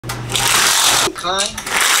decline.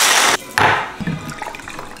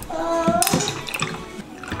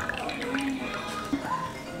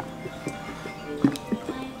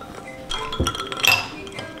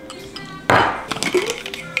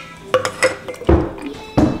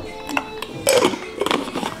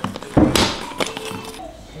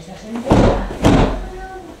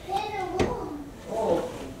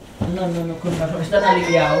 No, con razón, están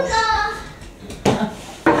aliviados.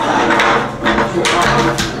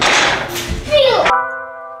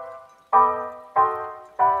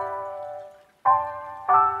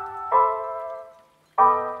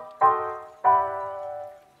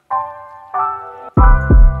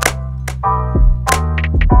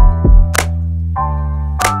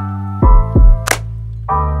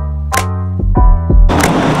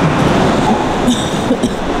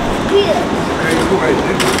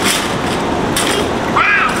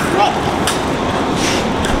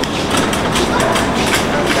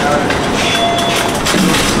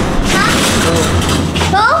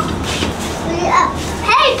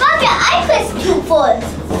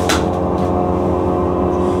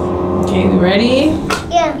 Okay, we ready?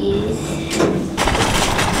 Yeah.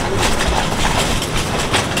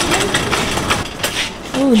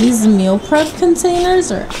 Oh, these meal prep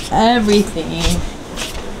containers are everything.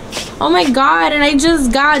 Oh my god, and I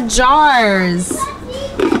just got jars.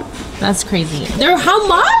 That's crazy. They're how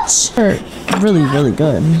much? They're really, really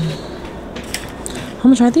good. How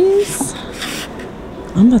much are these?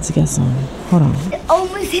 I'm about to get some. Hold on. I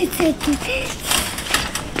almost hit it.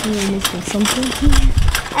 You almost got something?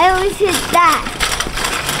 I almost hit that.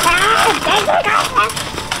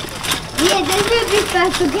 Yeah, this will be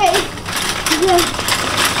fast, okay? Yeah.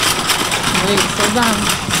 Wait, slow down.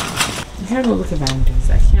 I gotta go look at boundaries.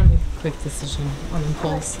 I can't make a quick decision on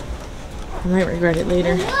impulse. I might regret it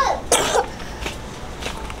later.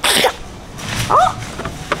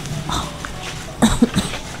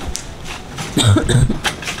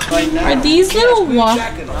 Are these little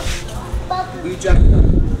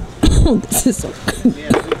this is so good.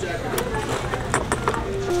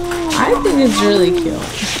 I think it's really cute.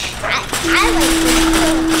 I like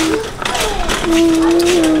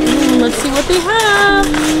Let's see what they have.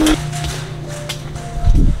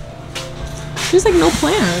 There's like no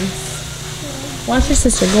plans. Watch your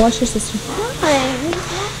sister. Go watch your sister. I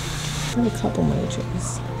have a couple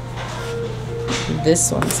miniatures.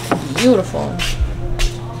 This one's beautiful.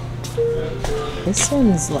 This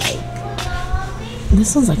one's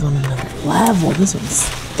like on another level. This one's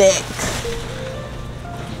thick.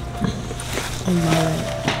 I love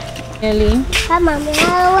it. Ellie. Hi, Mommy.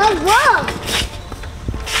 Let's go.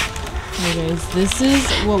 Hey guys, this is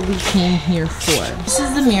what we came here for. This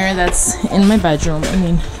is the mirror that's in my bedroom. I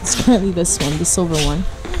mean, it's currently this one, the silver one.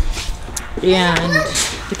 And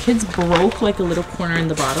the kids broke like a little corner in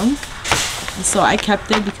the bottom. So I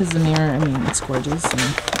kept it because the mirror, I mean, it's gorgeous and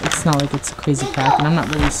it's not like it's a crazy crack, and I'm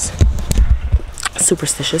not really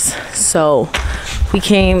superstitious. So we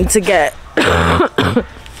came to get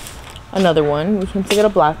another one. We came to get a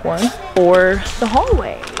black one for the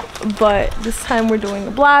hallway. But this time we're doing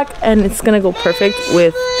a black, and it's gonna go perfect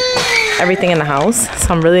with everything in the house.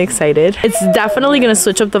 So I'm really excited. It's definitely gonna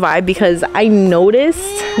switch up the vibe because I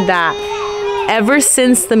noticed that ever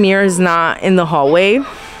since the mirror is not in the hallway,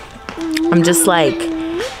 I'm just like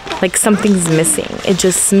something's missing. It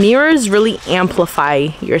just, mirrors really amplify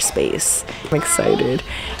your space. I'm excited.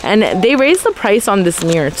 And they raised the price on this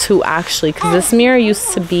mirror too, actually, because this mirror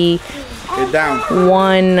used to be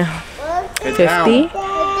 $150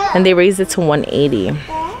 and they raised it to $180.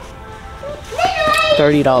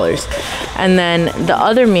 $30. And then the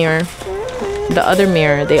other mirror,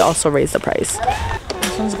 they also raised the price.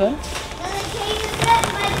 This one's good.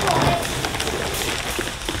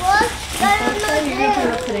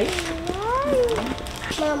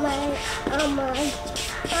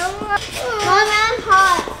 Mama, I'm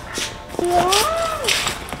hot.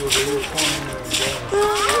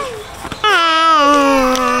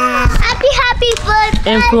 Happy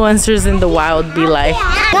birthday. Influencers in the wild be like,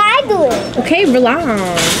 I do it. okay, relax.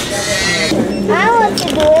 I want to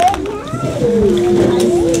do it.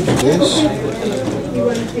 This?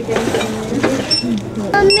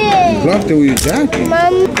 Mommy. Blocked it with your jacket.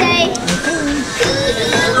 Mom, say.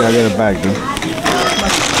 I got it back, though.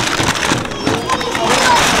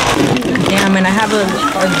 Damn, and I have a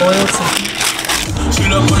loyalty. Si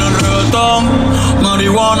le ponen reggaetón,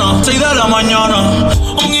 marihuana, 6 de la mañana.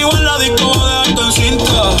 Un igual la disco de alto en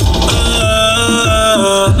cinta.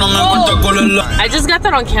 No me importa cuál es la. I just got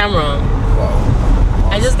that on camera.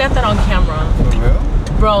 I just got that on camera.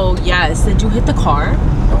 Bro, yes. Did you hit the car?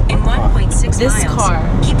 In 1.6 This miles, car.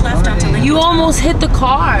 keep left onto Lincoln. You almost hit the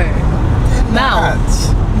car. Now. not.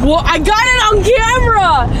 Well, I got it on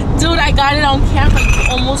camera! Dude, I got it on camera. You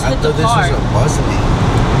almost hit the car. This was a bus lane.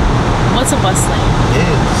 What's a bus lane? It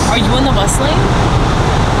is. Are you in the bus lane?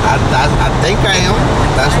 I think I am.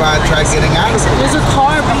 That's why I tried getting out of it. There's a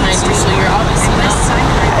car behind you, so you're obviously not.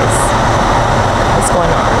 What's going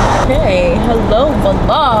on? Hey, hello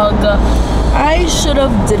vlog. I should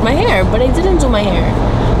have did my hair, but I didn't do my hair.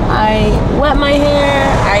 I wet my hair,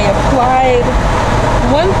 I applied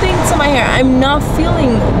one thing to my hair. I'm not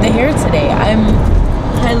feeling the hair today. I'm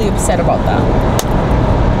highly upset about that.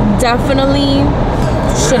 Definitely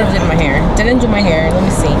should have did my hair. Didn't do my hair. Let me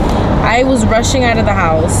see. I was rushing out of the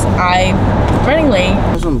house. I'm running late.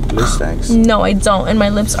 Some bliss stacks. No, I don't, and my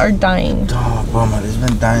lips are dying. Oh, bummer. It's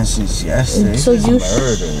been dying since yesterday. So you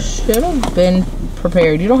should have been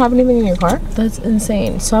prepared. You don't have anything in your car? That's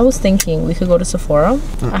insane. So I was thinking we could go to Sephora.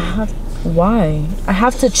 Why? I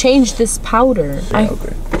have to change this powder.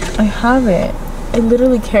 Okay. I have it. I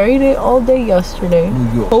literally carried it all day yesterday,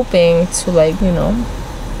 hoping to, like, you know,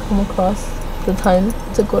 come across the time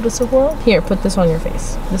to go to Sephora. Here, put this on your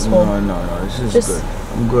face. This whole. No. This is good.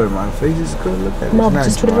 I'm good. My face is good. Look at it. No, it's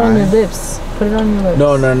just not put it on your lips. Put it on your lips.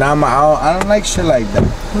 No. I don't like shit like that.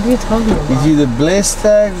 What are you talking about? It's either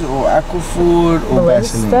Blistex or Aquafood or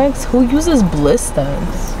Vaseline. Blistex? Who uses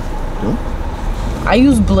Blistex? You? I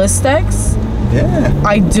use Blistex? Yeah.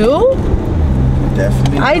 I do?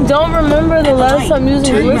 Definitely. I don't remember the last time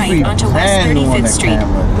using Turn Blistex. right onto West 35th Street,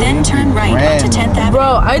 then turn right onto 10th Avenue.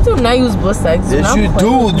 Bro, I do not use Blistex. Yes, you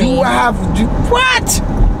do. You have. What?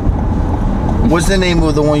 What's the name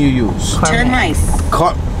of the one you use? Turn right.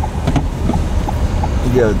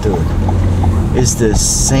 You gotta do it. It's the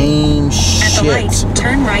same At shit. the light,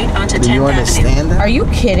 turn right onto 10th Do you Avenue. understand that? Are you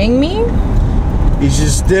kidding me? It's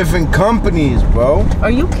just different companies, bro.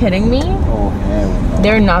 Are you kidding me? Oh, hell no.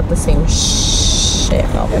 They're not the same shit,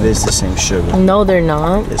 Melvin. It is the same sugar. No, they're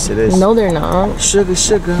not. Yes, it is. No, they're not. Sugar.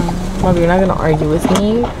 Melvin, you're not gonna argue with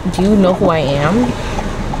me. Do you know who I am?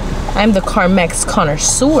 I'm the Carmex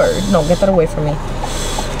connoisseur. No, get that away from me.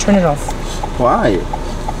 Turn it off. Why?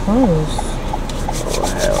 Oh, Oh,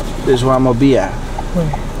 hell. This is where I'm gonna be at.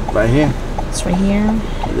 where? Right here. It's right here.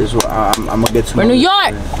 This is where I'm gonna get to. We're in New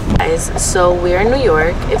York! Guys, so we're in New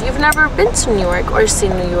York. If you've never been to New York or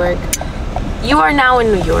seen New York, you are now in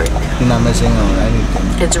New York. You're not missing on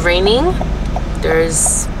anything. It's raining.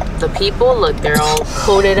 There's the people. Look, they're all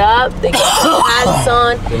coated up. They got their hats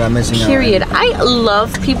on. You're not missing out. Period. I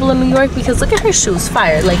love people in New York because look at her shoes.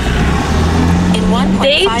 Fire. Like, In 1.5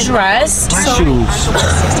 they dress so...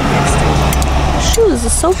 Shoes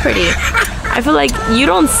is so pretty. I feel like you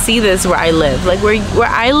don't see this where I live. Like where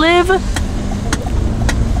I live,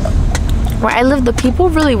 the people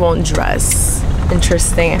really won't dress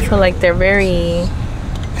interesting. I feel like they're very.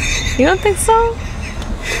 You don't think so?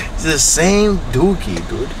 It's the same dookie,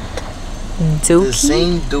 dude. Dookie? The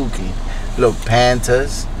same dookie. Look,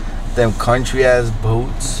 Panthers, them country ass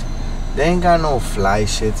boots. They ain't got no fly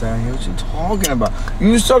shit out here. What you talking about?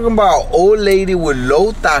 You was talking about old lady with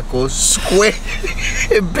low tacos, square,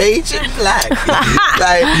 beige and black.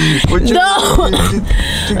 Like, what you,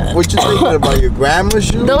 what you thinking about? Your grandma's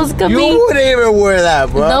shoes? Those could you be. You wouldn't even wear that,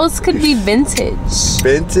 bro. Those could be vintage.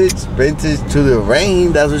 Vintage to the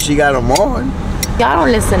rain. That's what she got them on. Y'all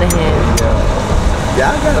don't listen to him.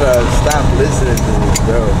 Y'all gotta stop listening to this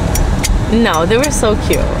girl. No, they were so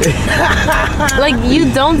cute. Like, you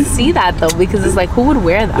don't see that though, because it's like, who would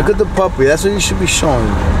wear that? Look at the puppy. That's what you should be showing.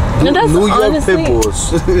 No, that's New York honestly, pit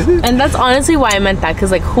bulls. And that's honestly why I meant that,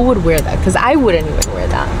 because like, who would wear that? Because I wouldn't even wear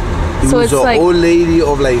that. So was it's an like old lady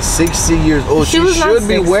of like 60 years old. She was not should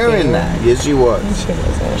be 60. wearing that. Yes, she was.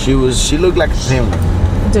 She wasn't. She looked like a family.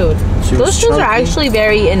 Dude, She those was shoes are chunky. actually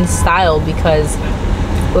very in style because,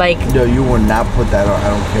 like, Yo, you will not put that on. I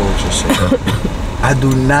don't care what you say. I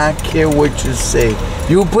do not care what you say.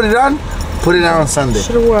 You put it on? Put it on Sunday.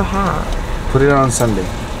 should have wore a hat. Put it on Sunday.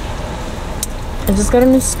 I just got a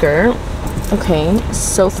new skirt. Okay,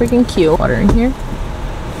 so freaking cute. Water in here.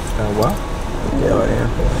 What? Yeah, yeah.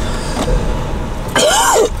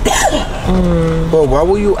 Bro, why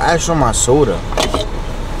will you ask for my soda?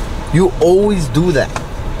 You always do that.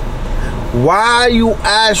 Why you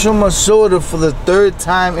ask for my soda for the third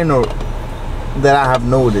time in a that I have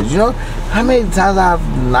noticed? You know how many times I have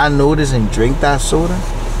not noticed and drink that soda?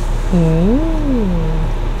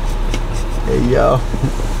 Hey yo.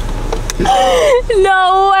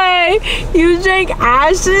 No way! You drink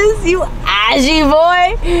ashes? You ashy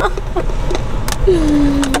boy?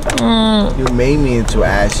 You made me into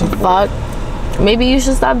ashy boy. Fuck Maybe you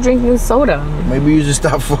should stop drinking soda. Maybe you should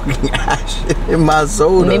stop fucking ashing in my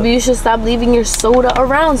soda. Maybe you should stop leaving your soda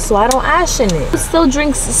around so I don't ash in it. Who still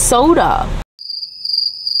drinks soda?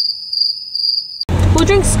 Who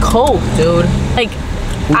drinks Coke, dude? Like,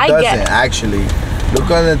 Who I doesn't, get actually? Look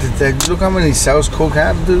on the detective. Look how many cells Coke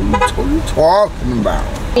have, dude. What are you talking about?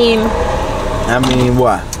 I mean,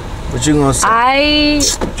 what? What you gonna say?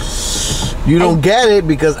 You don't get it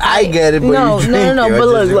because I get it, but no, you drink no. it. But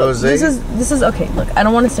look. This is okay. Look, I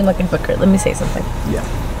don't want to seem like a hypocrite. Let me say something. Yeah.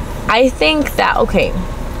 I think that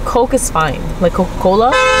Coke is fine. Like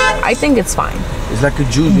Coca-Cola, I think it's fine. It's like a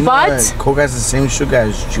juice. You but know that Coke has the same sugar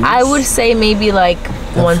as juice. I would say maybe like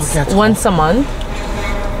once a month.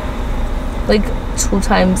 Like 2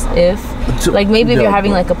 times if. Like maybe if you're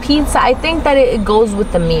having like a pizza, I think that it goes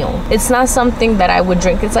with the meal. It's not something that I would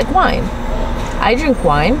drink. It's like wine. I drink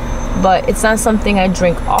wine, but it's not something I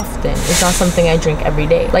drink often. It's not something I drink every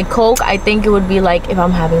day. Like Coke, I think it would be like if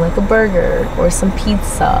I'm having like a burger or some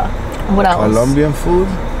pizza. What else? Colombian food?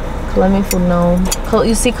 Colombian food, no.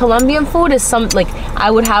 You see, Colombian food is I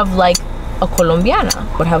would have like a colombiana.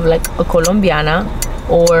 I would have like a colombiana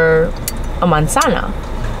or a manzana.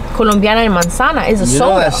 Colombiana and manzana is a soda. You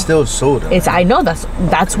know that's still soda. I know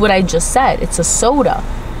that's what I just said. It's a soda,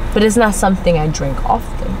 but it's not something I drink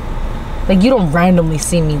often. Like you don't randomly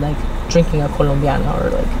see me like drinking a colombiana or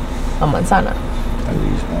like a manzana. At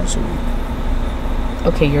least once a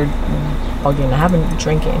week. Okay, you're bugging. I haven't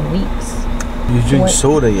drank it in weeks. You drink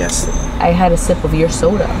soda yesterday. I had a sip of your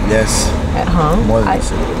soda. Yes. More than a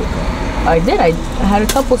sip of it. I did. I had a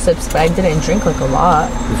couple sips, but I didn't drink like a lot.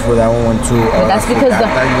 Before that one went to. But that's because no,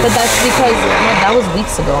 that was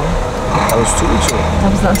weeks ago. That was 2 weeks ago.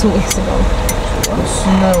 That was not 2 weeks ago. It was.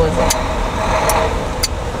 No, it wasn't.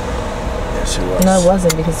 Yes, it was. No, it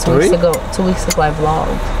wasn't because 2 weeks ago. 2 weeks ago, I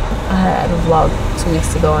vlogged. I had a vlog 2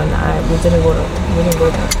 weeks ago, and we didn't go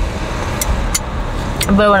there.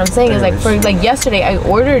 But what I'm saying is, for yesterday, I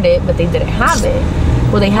ordered it, but they didn't have it.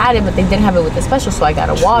 Well, they had it, but they didn't have it with the special, so I got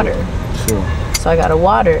a water. Sure. So I got a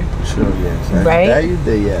water. Sure, yes. Right? That you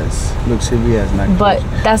did, yes. Look, CVS not closing. But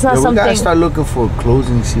that's not something. We gotta start looking for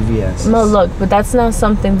closing CVS. No, look, but that's not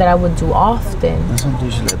something that I would do often. That's something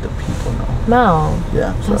you should let the people know. No.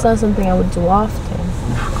 Yeah. That's not something I would do often.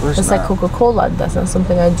 Of course it's not. like Coca-Cola. That's not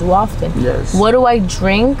something I do often. Yes. What do I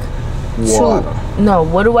drink? Water.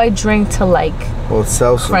 What do I drink to like? Well,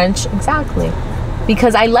 seltzer. French, exactly.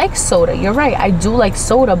 Because I like soda. You're right. I do like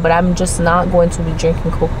soda, but I'm just not going to be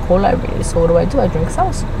drinking Coca-Cola every day. So what do? I drink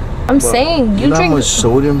salsa. I'm saying you know drink. how much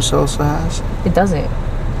sodium salsa has? It doesn't.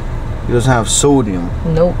 It doesn't have sodium.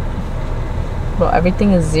 Nope. Bro,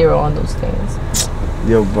 everything is 0 on those things.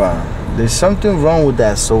 Yo, bro, there's something wrong with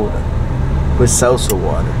that soda. With salsa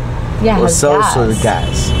water. Yeah, or salsa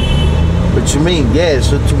gas. What you mean? Yeah,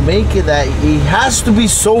 so to make it that, it has to be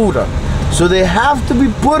soda. So they have to be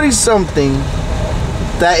putting something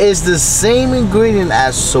that is the same ingredient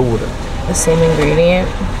as soda. The same ingredient?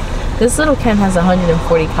 This little can has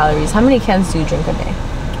 140 calories. How many cans do you drink a day?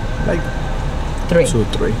 Like 3. 2 or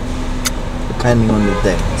 3. Depending on the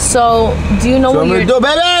day. So, do you know what your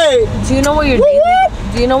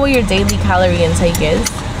daily calorie intake is?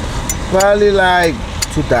 Probably like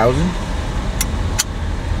 2,000.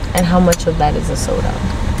 And how much of that is a soda?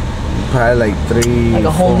 Probably like 3. Like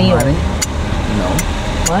a whole meal? No.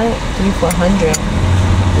 What? 300-400?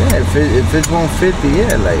 Yeah, if it's 150,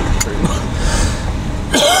 yeah, like.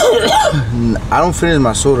 I don't finish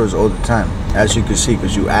my sodas all the time, as you can see,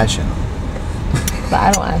 because you ashing them. But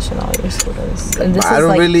I don't ash in all your sodas. And this I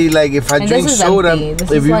don't really like if I drink soda.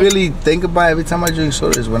 If you really think about it, every time I drink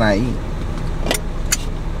soda is when I eat.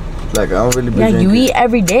 Like I don't really be drinking. You eat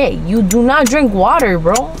every day. You do not drink water,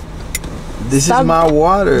 bro. This is my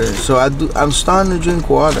water, so I'm starting to drink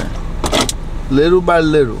water, little by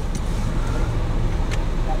little.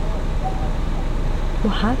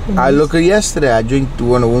 What happened? I look at yesterday. I drink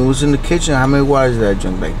when I was in the kitchen. How many waters did I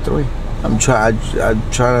drink? Like 3. I'm trying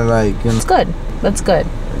to like. You know. It's good. That's good.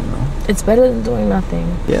 You know. It's better than doing nothing.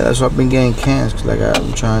 Yeah, that's why I've been getting cans. Cause like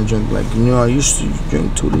I'm trying to drink like I used to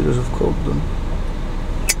drink 2 liters of Coke. Though.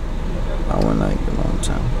 I went like a long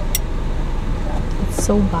time. It's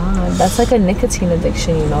so bad. That's like a nicotine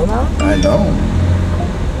addiction. You know that? I know.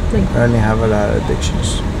 Like I only have a lot of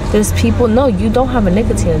addictions. There's people. No, you don't have a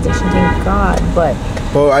nicotine addiction. Thank God. But.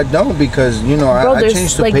 Well, I don't because I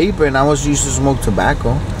changed the paper and I was used to smoke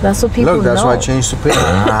tobacco. That's what people know. Look, that's why I changed the paper.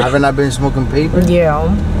 Haven't I been smoking paper? Yeah.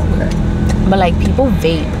 Okay. But like people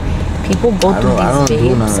vape. People go through these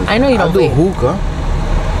vapes. I know you don't vape. I do hookah.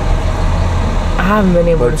 I haven't been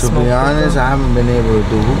able to smoke. But to be honest, I haven't been able to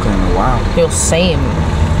do hookah in a while. You're same.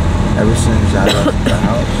 Ever since I left the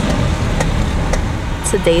house.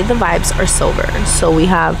 today the vibes are silver. So we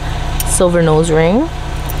have silver nose ring,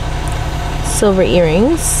 silver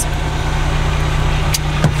earrings,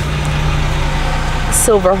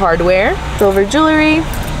 silver hardware, silver jewelry,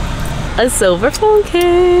 a silver phone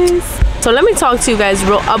case. So let me talk to you guys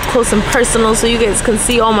real up close and personal so you guys can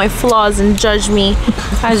see all my flaws and judge me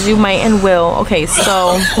as you might and will. Okay,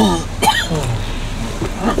 so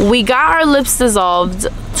we got our lips dissolved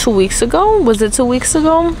 2 weeks ago. Was it 2 weeks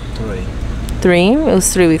ago? 3. It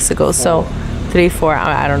was 3 weeks ago. So 3, 4,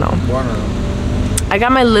 I don't know. I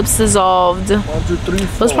got my lips dissolved. 1, 2, 3, 4.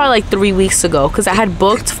 It was probably like 3 weeks ago because I had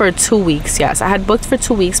booked for 2 weeks. Yes, I had booked for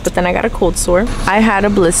 2 weeks, but then I got a cold sore. I had a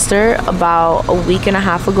blister about a week and a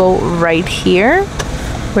half ago right here,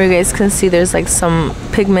 where you guys can see there's like some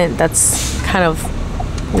pigment that's kind of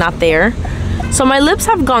not there. So my lips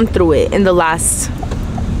have gone through it in the last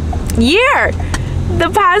year, the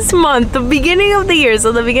past month, the beginning of the year.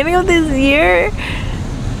 So the beginning of this year,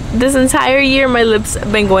 this entire year, my lips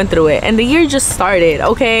have been going through it, and the year just started.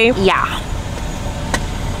 Okay, yeah.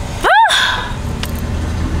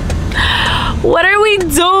 What are we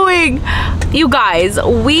doing, you guys? You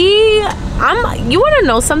want to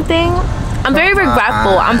know something? I'm very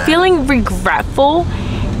regretful. I'm feeling regretful,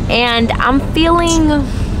 and I'm feeling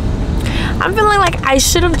like I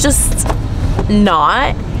should have just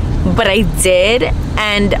not, but I did.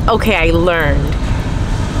 And okay, I learned.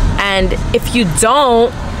 And if you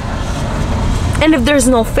don't, and if there's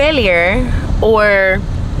no failure or,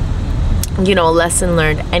 you know, lesson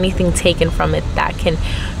learned, anything taken from it that can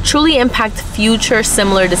truly impact future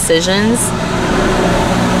similar decisions.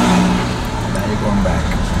 Now you're going back.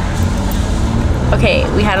 Okay,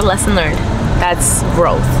 we had a lesson learned. That's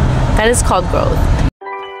growth. That is called growth.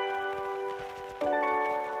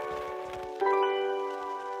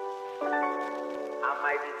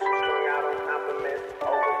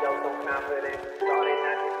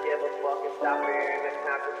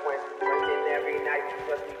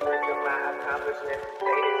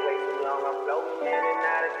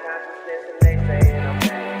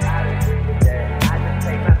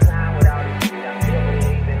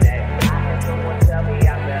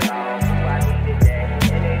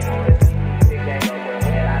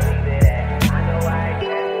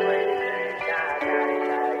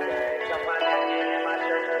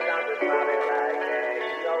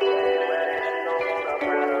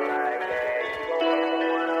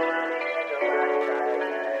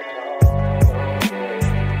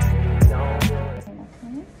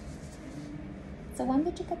 So when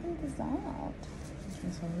did you get them dissolved?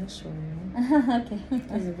 So I'm gonna show you. Okay.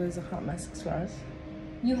 Because it was a hot mess for us.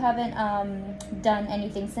 You haven't done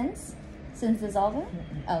anything since dissolving?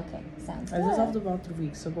 Okay, sounds good. I dissolved about 3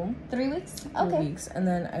 weeks ago. 3 weeks? 3 Okay. weeks, and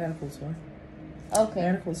then I got a cold sore. Okay. I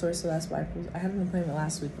had a cold sore, so that's why I had an appointment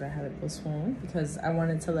last week, but I had it postponed because I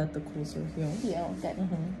wanted to let the cold sore heal. Heal, good.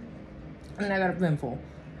 And I got a pimple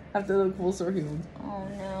after the cold sore healed. Oh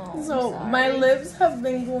no. So my lips have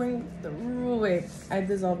been going through it. I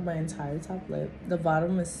dissolved my entire top lip. The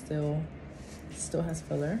bottom is still has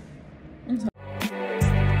filler.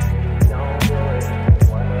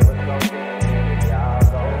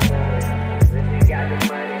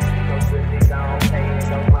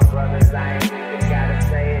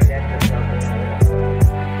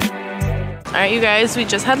 Alright, you guys, we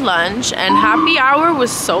just had lunch and happy hour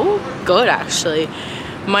was so good actually.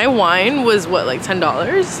 My wine was what, like $10?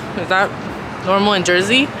 Is that normal in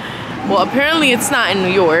Jersey? Well, apparently it's not in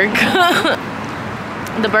New York.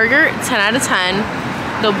 The burger, 10 out of 10.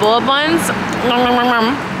 The boa buns,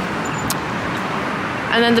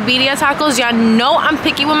 and then the birria tacos. Y'all know I'm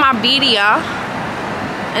picky with my birria,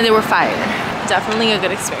 and they were fire. Definitely a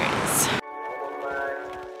good experience.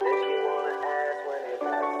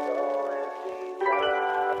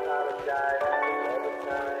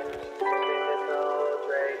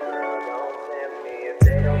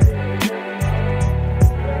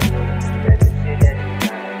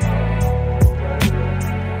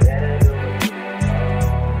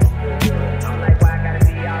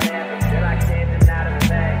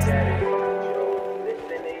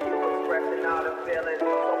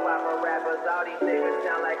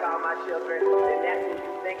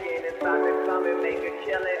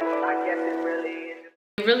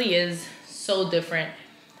 It really is so different.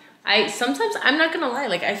 Sometimes, I'm not gonna lie,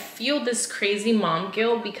 like I feel this crazy mom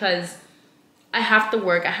guilt because I have to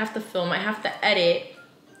work, I have to film, I have to edit,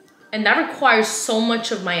 and that requires so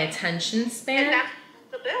much of my attention span. And that's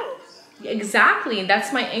the bills. Exactly,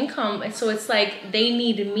 that's my income. And so it's like they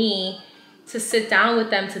need me to sit down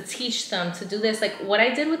with them, to teach them, to do this. Like what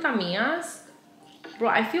I did with Amias, bro,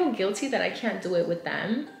 I feel guilty that I can't do it with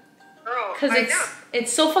them. Girl, because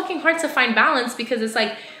it's so fucking hard to find balance because it's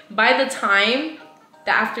like by the time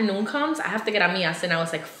the afternoon comes, I have to get amigas, and now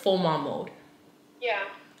it's like full mom mode. Yeah.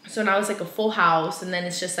 So now it's like a full house, and then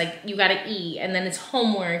it's just like you gotta eat, and then it's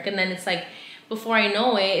homework, and then it's like before I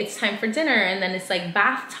know it, it's time for dinner, and then it's like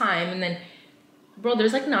bath time, and then bro,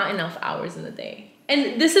 there's like not enough hours in the day.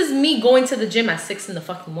 And this is me going to the gym at 6 in the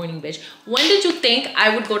fucking morning, bitch. When did you think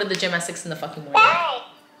I would go to the gym at 6 in the fucking morning? Wow.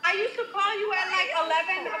 I used to call you at like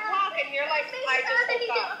 11 o'clock and you're like, I just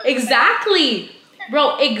woke up. Exactly.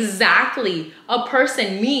 Bro, exactly. A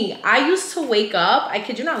person, me, I used to wake up, I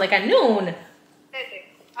kid you not, like at noon.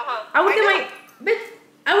 I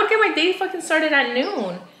would get my day fucking started at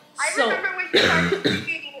noon. I remember when you started doing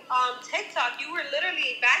TikTok, you were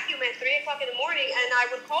literally vacuuming at 3 o'clock in the morning, and I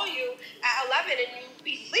would call you at 11 and you'd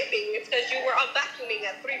be sleeping. It's because you were vacuuming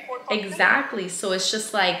at 3, 4 o'clock. Exactly. So it's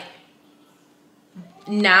just like,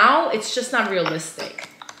 now it's just not realistic.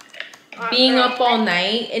 Being up all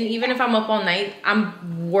night, and even if I'm up all night,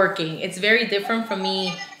 I'm working. It's very different from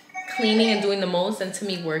me cleaning and doing the most than to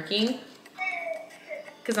me working.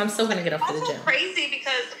 Because I'm still gonna get up for the gym. It's crazy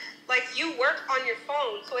because like you work on your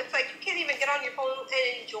phone, so it's like you can't even get on your phone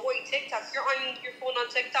and enjoy TikTok. You're on your phone on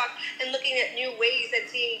TikTok and looking at new ways and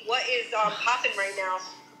seeing what is popping right now.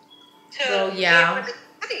 So yeah,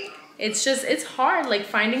 it's just, it's hard, like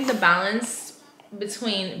finding the balance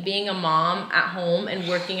between being a mom at home and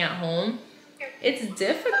working at home. It's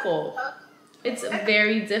difficult. It's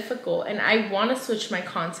very difficult, and I want to switch my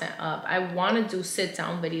content up. I want to do sit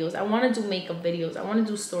down videos. I want to do makeup videos. I want to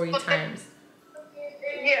do story times.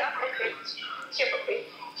 Yeah.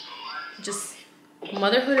 Just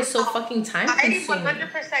motherhood is so fucking time consuming. I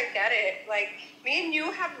 100% get it. Like me and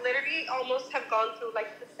you have literally almost have gone through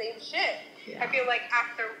like the same shit. Yeah. I feel like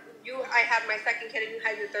after I had my second kid and you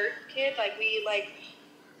had your third kid, like we like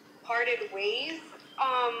parted ways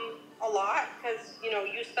a lot because you know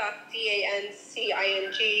you stopped dancing.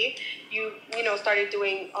 You know started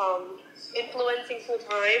doing influencing full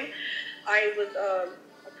time. I was a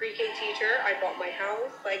pre-K teacher. I bought my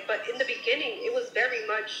house, like, but in the beginning it was very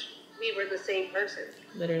much we were the same person.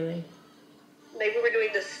 Literally. Like we were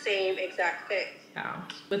doing the same exact thing. Yeah.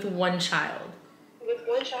 With one child. With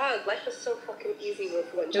one child, life was so fucking easy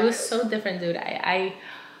with one child. It was so different, dude.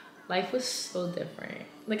 Life was so different.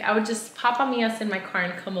 Like I would just pop amigas in my car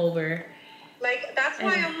and come over. Like that's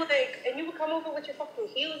why I'm like, and you would come over with your fucking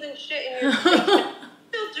heels and shit, and you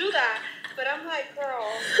still do that. But I'm like,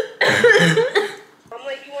 girl. I'm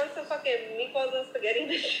like, you want some fucking meatballs and spaghetti?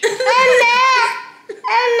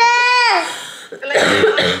 Like,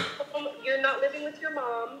 you're not living with your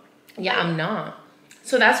mom. Yeah, I'm not.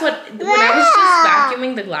 So that's what, when I was just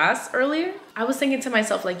vacuuming the glass earlier, I was thinking to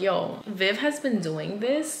myself like, yo, Viv has been doing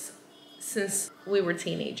this since we were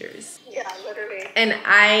teenagers. Yeah, literally. And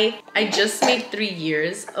I just made 3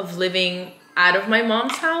 years of living out of my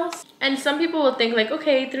mom's house. And some people will think like,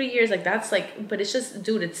 okay, 3 years, like that's like, but it's just,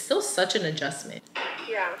 dude, it's still such an adjustment.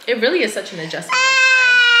 Yeah. It really is such an adjustment.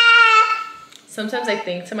 Sometimes I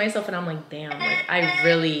think to myself and I'm like, damn, like I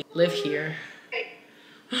really live here.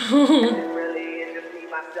 Really, it's just me,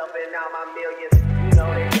 myself, and now my millions.